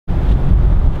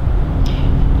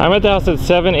I'm at the house at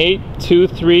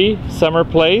 7823 Summer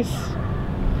Place.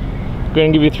 I'm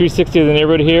going to give you 360 of the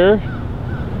neighborhood here.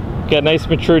 Got a nice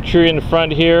mature tree in the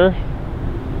front here.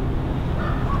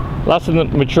 Lots of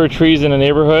mature trees in the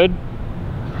neighborhood.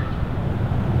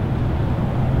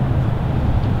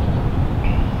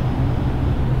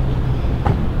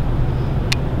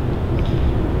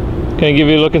 Going to give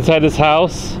you a look inside this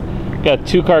house. Got a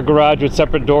 2-car garage with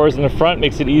separate doors in the front.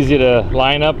 Makes it easy to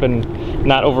line up and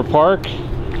not over park.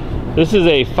 This is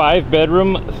a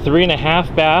 5-bedroom,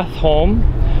 3.5 bath home.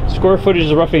 Square footage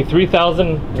is roughly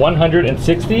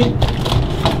 3,160.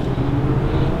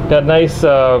 Got nice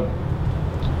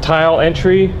tile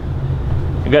entry.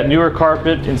 You got newer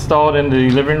carpet installed in the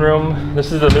living room.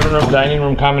 This is the living room dining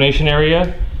room combination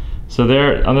area. So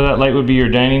there under that light would be your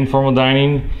dining, formal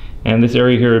dining, and this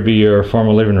area here would be your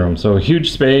formal living room. So a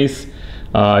huge space.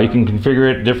 You can configure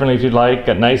it differently if you'd like.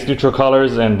 Got nice neutral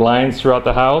colors and blinds throughout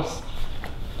the house.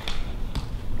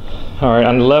 Alright,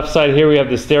 on the left side here we have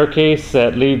the staircase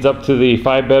that leads up to the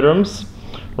 5 bedrooms.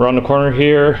 Around the corner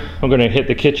here, I'm going to hit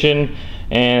the kitchen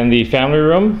and the family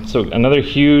room. So another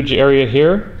huge area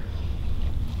here.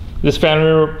 This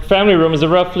family room is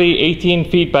roughly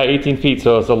 18 feet by 18 feet,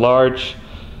 so it's a large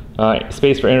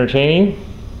space for entertaining.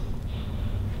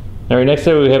 Alright, next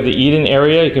to it we have the eat-in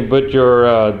area. You can put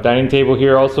your dining table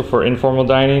here also for informal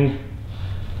dining.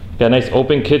 Got a nice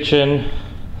open kitchen,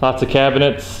 lots of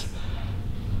cabinets.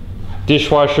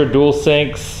 Dishwasher, dual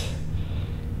sinks.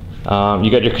 You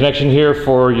got your connection here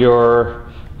for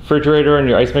your refrigerator and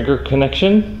your ice maker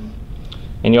connection.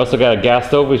 And you also got a gas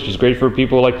stove, which is great for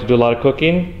people who like to do a lot of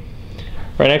cooking.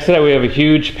 Right next to that we have a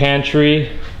huge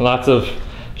pantry, lots of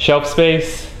shelf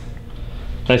space.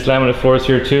 Nice laminate floors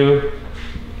here too.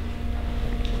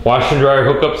 Washer and dryer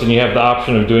hookups, and you have the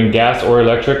option of doing gas or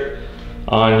electric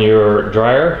on your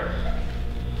dryer.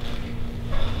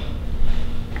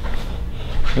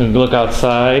 And look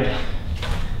outside.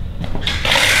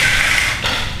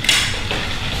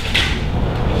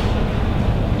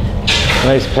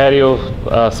 Nice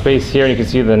patio space here, and you can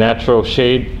see the natural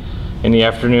shade in the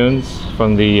afternoons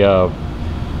from the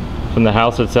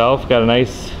house itself. Got a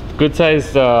nice,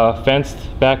 good-sized fenced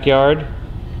backyard.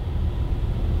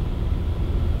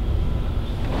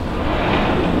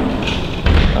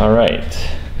 All right.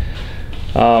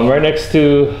 Right next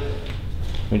to,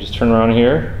 let me just turn around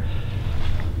here.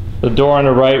 The door on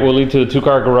the right will lead to the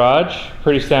 2-car garage,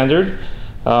 pretty standard.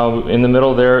 In the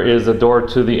middle there is a door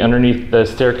to the underneath the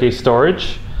staircase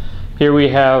storage. Here we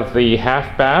have the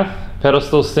half bath,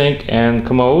 pedestal sink and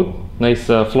commode. Nice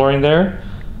flooring there.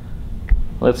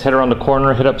 Let's head around the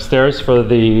corner, head upstairs for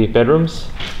the bedrooms.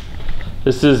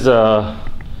 This is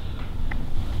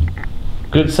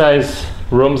good size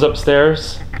rooms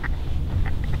upstairs.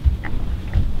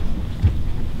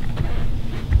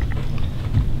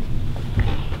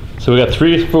 So we got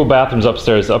 3 full bathrooms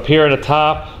upstairs. Up here at the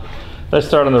top, let's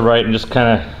start on the right and just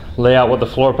kind of lay out what the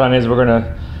floor plan is we're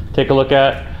gonna take a look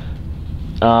at.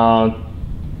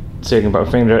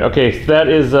 Okay, so that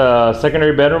is a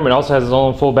secondary bedroom. It also has its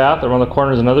own full bath. Around the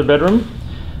corner is another bedroom.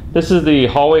 This is the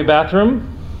hallway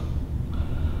bathroom.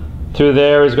 Through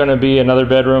there is gonna be another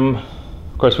bedroom.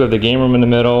 Of course, we have the game room in the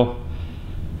middle.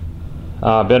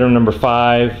 Bedroom number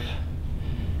 5.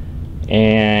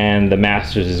 And the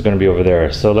master's is going to be over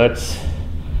there. So let's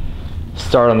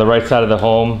start on the right side of the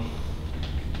home.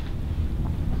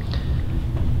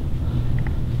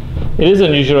 It is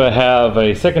unusual to have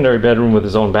a secondary bedroom with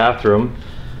its own bathroom.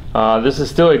 This is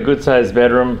still a good sized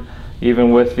bedroom,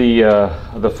 even with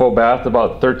the full bath,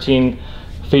 about 13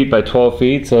 feet by 12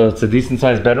 feet. So it's a decent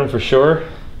sized bedroom for sure.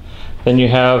 Then you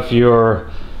have your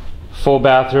full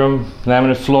bathroom,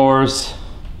 laminate floors.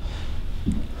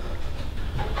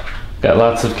 Got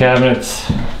lots of cabinets,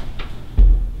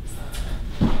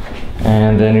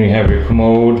 and then you have your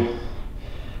commode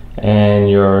and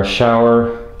your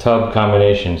shower tub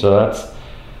combination. So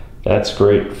that's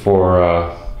great for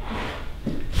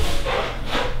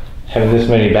having this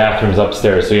many bathrooms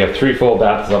upstairs. So you have 3 full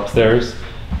baths upstairs.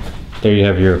 There you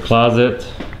have your closet.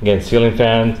 Again, ceiling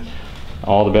fans.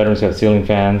 All the bedrooms have ceiling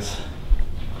fans.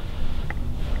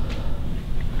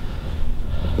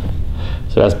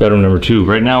 So that's bedroom number 2.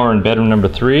 Right now we're in bedroom number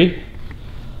 3.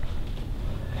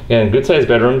 Again, good sized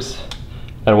bedrooms.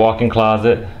 Got a walk-in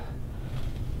closet,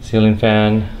 ceiling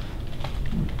fan.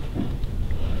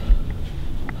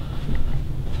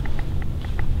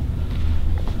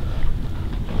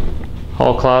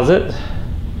 Hall closet.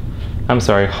 I'm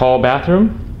sorry, hall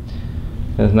bathroom.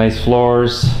 There's nice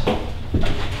floors.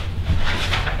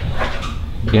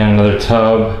 Again, another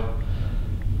tub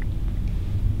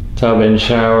and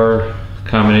shower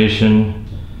combination,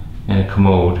 and a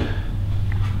commode.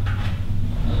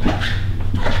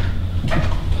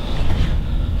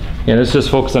 Yeah, let's just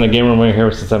focus on the game room right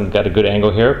here since I've got a good angle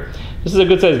here. This is a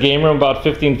good sized game room, about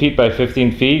 15 feet by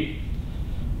 15 feet.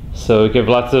 So you have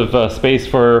lots of space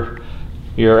for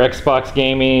your Xbox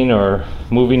gaming or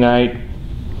movie night.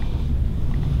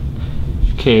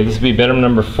 Okay, this would be bedroom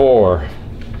number 4.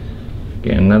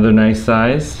 Again, another nice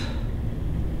size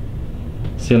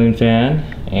ceiling fan,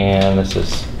 and let's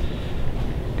just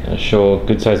kind of show a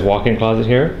good sized walk-in closet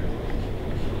here.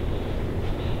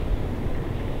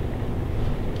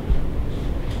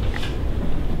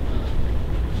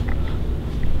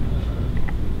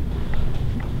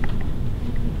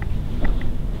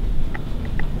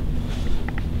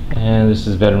 And this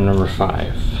is bedroom number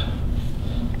 5.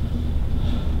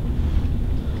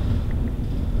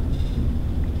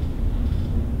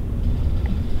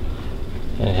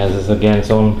 And it has this, again, its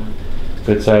own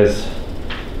good size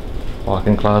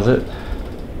walk-in closet.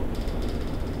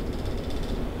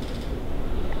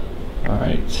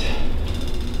 Alright.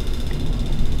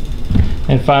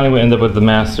 And finally we end up with the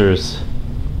master's.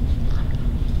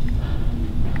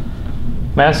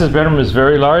 Master's bedroom is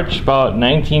very large, about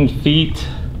 19 feet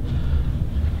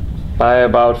by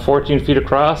about 14 feet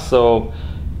across, so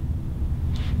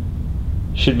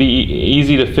should be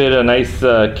easy to fit a nice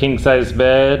king size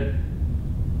bed,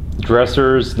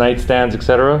 dressers, nightstands,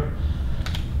 etc.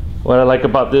 What I like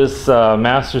about this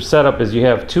master setup is you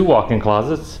have 2 walk-in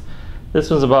closets.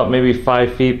 This one's about maybe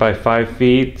 5 feet by 5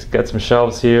 feet, got some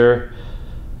shelves here.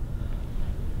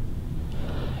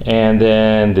 And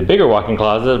then the bigger walk-in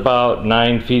closet about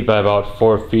 9 feet by about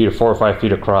 4 feet or 4 or 5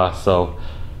 feet across, so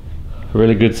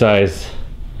really good size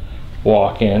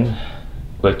walk-in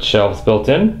with shelves built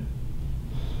in,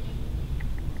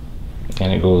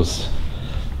 and it goes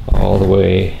all the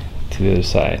way to the other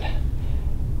side.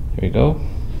 There we go.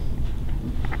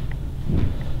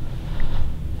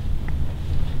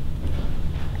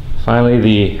 Finally,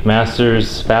 the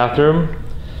master's bathroom.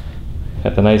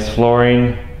 Got the nice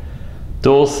flooring,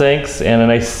 dual sinks, and a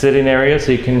nice sitting area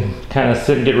so you can kind of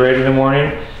sit and get ready in the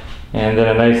morning, and then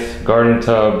a nice garden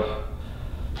tub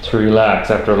to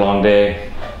relax after a long day.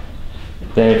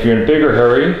 Then if you're in a bigger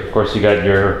hurry, of course you got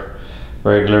your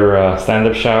regular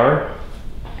stand-up shower,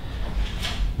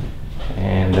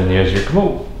 and then there's your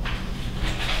commode.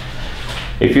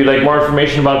 If you'd like more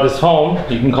information about this home,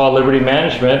 you can call Liberty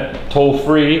Management toll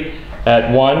free at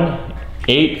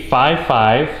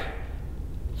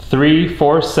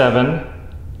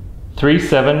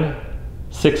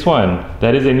 1-855-347-3761.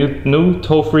 That is a new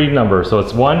toll-free number, so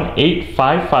it's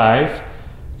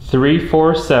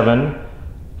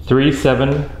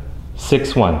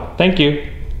 1-855-347-3761. Thank you.